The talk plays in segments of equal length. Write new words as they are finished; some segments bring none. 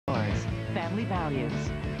Family Values.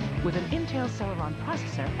 With an Intel Celeron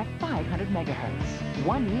processor at 500 megahertz.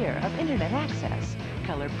 1 year of internet access,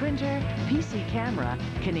 color printer, PC camera,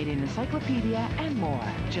 Canadian encyclopedia, and more.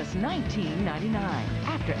 Just $19.99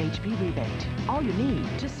 after HP rebate. All you need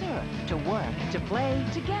to surf, to work, to play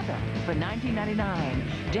together. For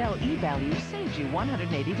 $19.99, Dell eValue saves you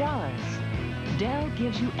 $180. Dell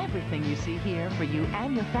gives you everything you see here for you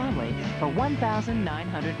and your family for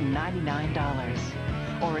 $1,999.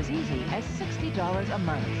 Or as easy as $60 a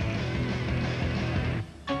month.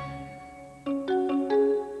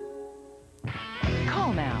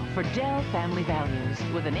 Call now for Dell Family Values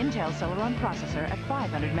with an Intel Celeron processor at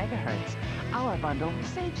 500 megahertz. Our bundle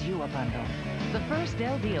saves you a bundle. The first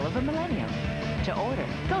Dell deal of the millennium. To order,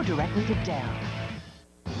 go directly to Dell.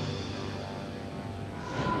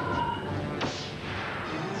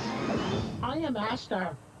 I am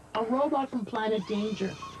ASTAR, a robot from Planet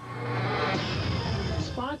Danger.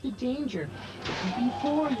 Spot the danger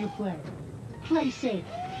before you play. Play safe.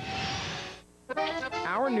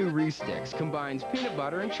 Our new Reese Sticks combines peanut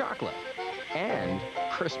butter and chocolate and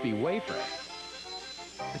crispy wafer.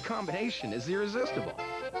 The combination is irresistible.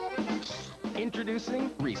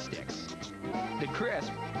 Introducing Reese Sticks. The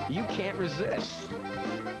crisp you can't resist.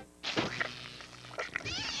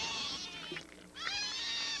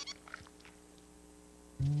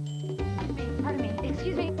 Pardon me.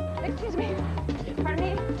 Excuse me. Excuse me. Pardon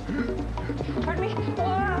me. Pardon me.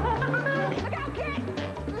 Look out, kid!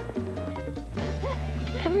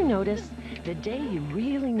 Ever notice the day you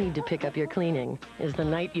really need to pick up your cleaning is the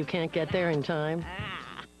night you can't get there in time?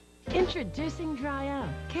 Introducing Dryel.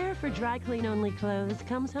 Care for dry clean only clothes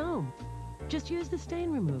comes home. Just use the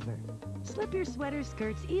stain remover. Slip your sweaters,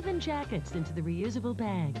 skirts, even jackets into the reusable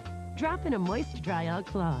bag. Drop in a moist Dryel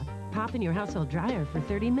cloth. Pop in your household dryer for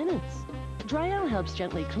 30 minutes. Dryel helps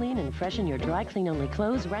gently clean and freshen your dry clean only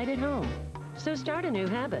clothes right at home. So start a new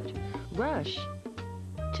habit. Rush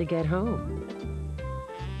to get home.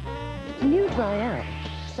 New Dryel.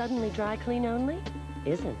 Suddenly dry clean only?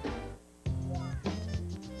 Isn't.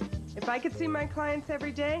 If I could see my clients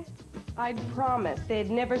every day, I'd promise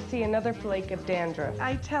they'd never see another flake of dandruff.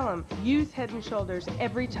 I tell them, use Head & Shoulders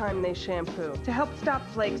every time they shampoo to help stop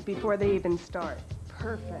flakes before they even start.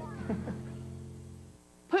 Perfect.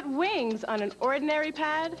 Put wings on an ordinary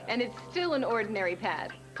pad, and it's still an ordinary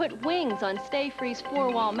pad. Put wings on Stayfree's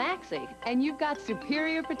 4-Wall Maxi, and you've got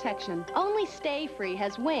superior protection. Only Stayfree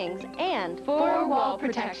has wings and 4-Wall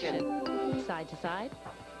protection. Side to side,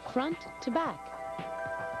 front to back.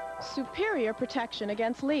 Superior protection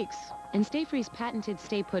against leaks. And Stayfree's patented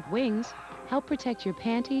Stay Put wings help protect your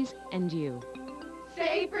panties and you.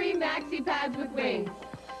 Stayfree Maxi Pads with wings.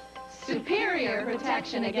 Superior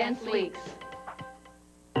protection against leaks.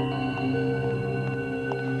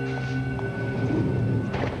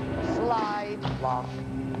 Slide lock.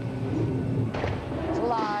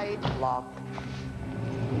 Slide lock.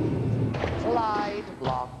 Slide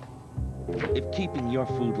lock. If keeping your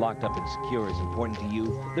food locked up and secure is important to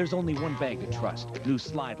you, there's only one bag to trust. New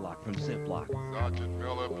Slide Lock from ZipLoc. Sergeant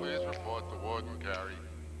Miller, please report to Warden Gary.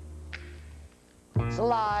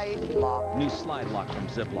 Slide lock. New Slide Lock from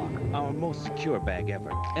ZipLoc. Our most secure bag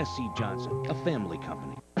ever. S.C. Johnson, a family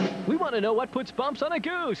company. We want to know what puts bumps on a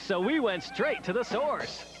goose, so we went straight to the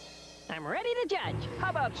source. I'm ready to judge. How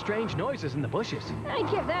about strange noises in the bushes? I'd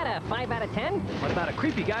give that a 5 out of 10. What about a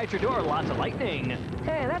creepy guy at your door, lots of lightning?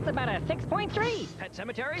 Hey, that's about a 6.3. Pet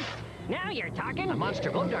cemetery? Now you're talking. A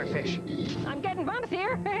monster glow-dartfish. I'm getting bumps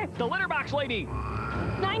here. The litter box lady.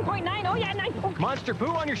 9.9. Oh, yeah, 9. Oh. Monster poo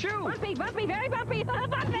on your shoe. Bumpy, bumpy, very bumpy.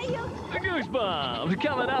 Bumpy. The Goosebumps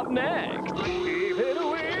coming up next. Keep it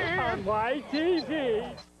away on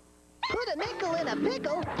YTV. Put a nickel in a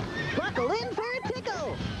pickle. Buckle in for a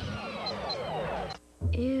tickle.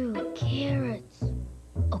 Ew, carrots.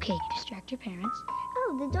 Okay, distract your parents.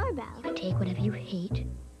 Oh, the doorbell. Take whatever you hate.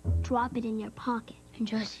 Drop it in your pocket. And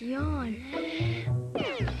just yawn.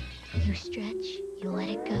 You stretch, you let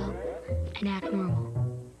it go, and act normal.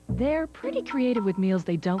 They're pretty creative with meals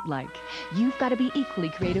they don't like. You've got to be equally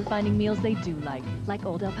creative finding meals they do like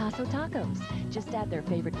Old El Paso Tacos. Just add their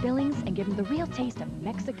favorite fillings and give them the real taste of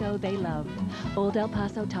Mexico they love. Old El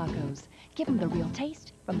Paso Tacos. Give them the real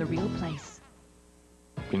taste from the real place.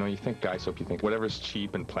 You know, you think guy soap, you think whatever's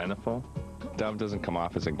cheap and plentiful. Dove doesn't come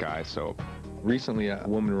off as a guy soap. Recently, a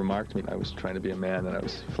woman remarked to me I was trying to be a man and I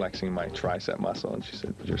was flexing my tricep muscle, and she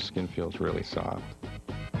said, your skin feels really soft.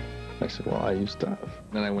 I said, well, I use Dove.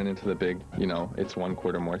 Then I went into the big, you know, it's 1/4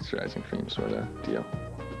 moisturizing cream sort of deal.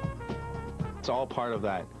 It's all part of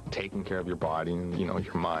that taking care of your body and, you know,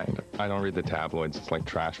 your mind. I don't read the tabloids. It's like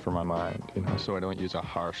trash for my mind, you know, so I don't use a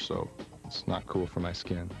harsh soap. It's not cool for my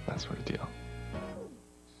skin, that sort of deal.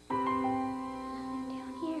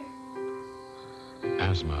 Down here.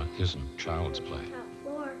 Asthma isn't child's play. Top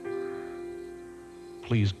floor.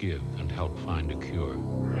 Please give and help find a cure.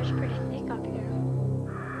 It's pretty thick up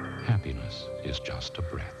here. Happiness is just a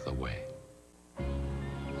breath away.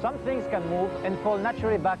 Some things can move and fall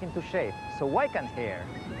naturally back into shape, so why can't hair?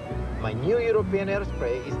 My new European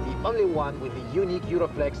hairspray is the only one with the unique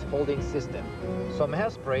Euroflex folding system. Some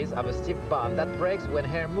hairsprays have a stiff bond that breaks when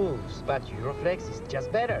hair moves, but Euroflex is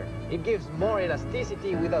just better. It gives more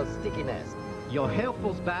elasticity without stickiness. Your hair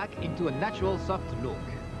falls back into a natural soft look.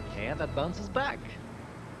 Hair that bounces back.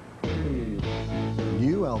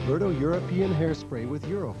 New Alberto European Hairspray with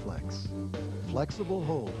Euroflex. Flexible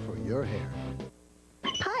hold for your hair.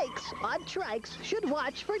 Hikes on trikes should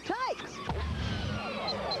watch for tykes.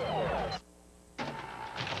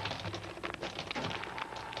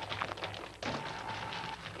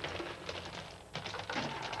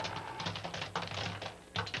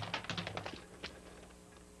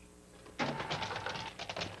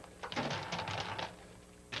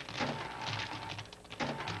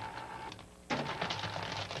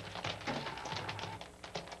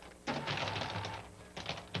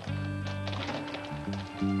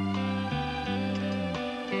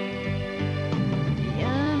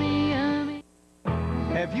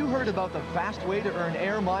 Have you heard about the fast way to earn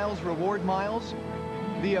Air Miles reward miles?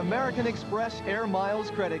 The American Express Air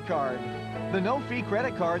Miles credit card. The no-fee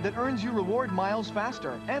credit card that earns you reward miles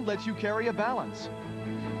faster and lets you carry a balance.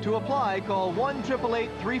 To apply, call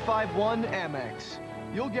 1-888-351-AMEX.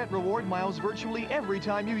 You'll get reward miles virtually every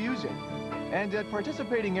time you use it. And at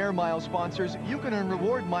participating Air Miles sponsors, you can earn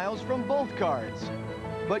reward miles from both cards.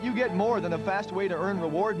 But you get more than a fast way to earn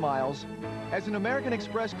reward miles. As an American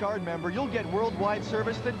Express card member, you'll get worldwide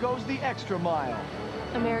service that goes the extra mile.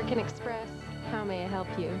 American Express, how may I help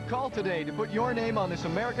you? Call today to put your name on this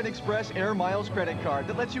American Express Air Miles credit card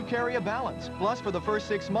that lets you carry a balance. Plus, for the first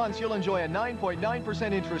 6 months, you'll enjoy a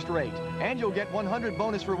 9.9% interest rate. And you'll get 100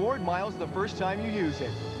 bonus reward miles the first time you use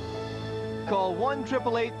it. Call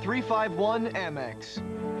 1-888-351-AMEX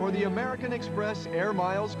for the American Express Air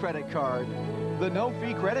Miles credit card. The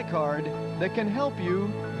no-fee credit card that can help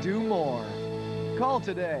you do more. Call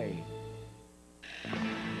today.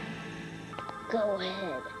 Go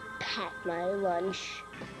ahead, pack my lunch.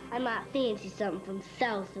 I might fancy something from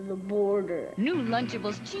south of the border. New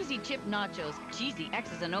Lunchables Cheesy Chip Nachos. Cheesy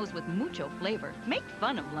X's and O's with mucho flavor. Make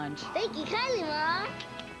fun of lunch. Thank you kindly, Mom.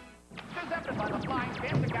 Presented by the flying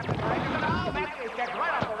fins that Captain America and all that is kept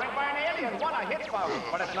right off the ring by an alien. What a hit for him.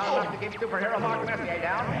 But it's not enough to keep superhero Mark Messier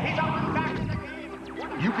down. He's out and back in the game.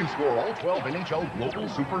 You can score all 12 NHL Global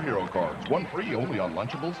Superhero cards. One free only on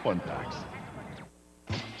Lunchables Fun Packs.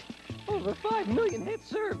 Over 5 million hits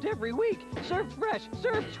served every week. Served fresh,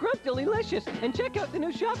 served scrumptious, and check out the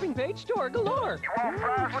new shopping page, Store Galore. You want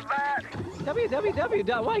fries with that?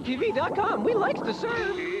 www.ytv.com. We likes to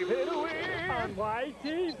serve. Keep it away on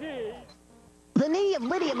YTV. The knee of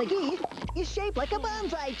Lydia McGee is shaped like a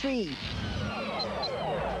bonsai tree.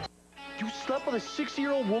 You slept with a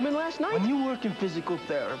 60-year-old woman last night? When you work in physical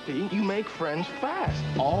therapy, you make friends fast.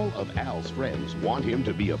 All of Al's friends want him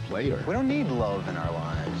to be a player. We don't need love in our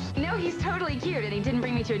lives. No, he's totally cute, and he didn't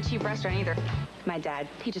bring me to a cheap restaurant either. My dad,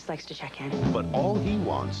 he just likes to check in. But all he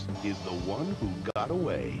wants is the one who got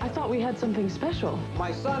away. I thought we had something special.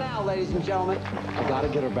 My son Al, ladies and gentlemen. I gotta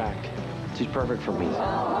get her back. She's perfect for me.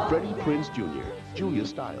 Freddie Prinze Jr., Julia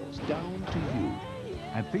Stiles, Down to You.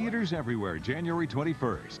 At theaters everywhere, January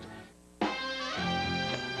 21st.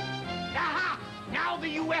 Now the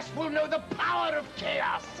U.S. will know the power of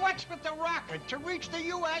chaos. What's with the rocket? To reach the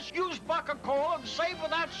U.S., use Buck-a-Coal and save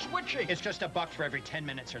without switching. It's just $1 for every 10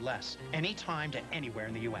 minutes or less. Anytime to anywhere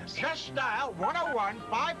in the U.S. Just dial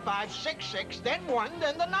 101-5566, then 1,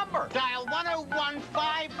 then the number. Dial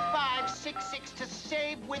 101-5566 to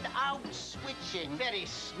save without switching. Very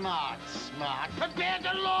smart. Prepare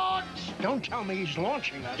to launch. Don't tell me he's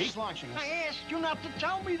launching us. He's launching us. I asked you not to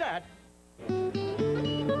tell me that.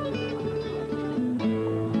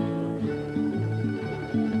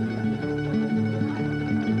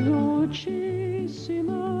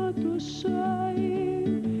 Dolcissima, tu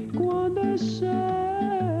sai quando è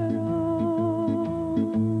sera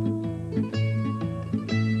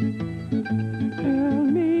e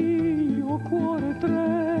il mio cuore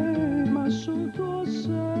trema sotto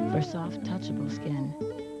sé. For soft, touchable skin,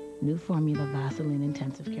 new formula Vaseline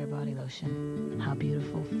Intensive Care Body Lotion. How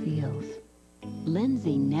beautiful feels.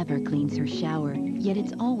 Lindsay never cleans her shower, yet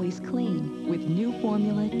it's always clean with new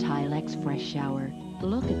formula Tilex Fresh Shower.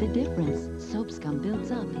 Look at the difference. Soap scum builds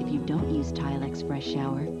up if you don't use Tilex Fresh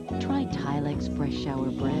Shower. Try Tilex Fresh Shower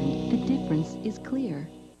brand. The difference is clear.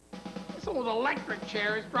 This old electric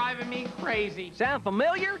chair is driving me crazy. Sound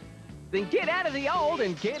familiar? Then get out of the old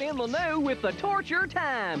and get in the new with the Torture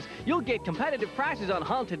Times. You'll get competitive prices on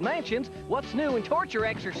haunted mansions, what's new in torture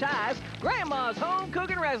exercise, grandma's home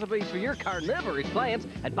cooking recipes for your carnivorous plants,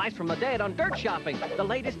 advice from the dead on dirt shopping, the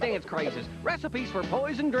latest dance crazes, recipes for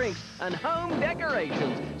poison drinks, and home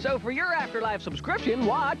decorations. So for your afterlife subscription,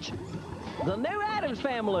 watch the new Addams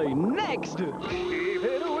Family next. Keep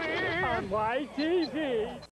it away on YTV.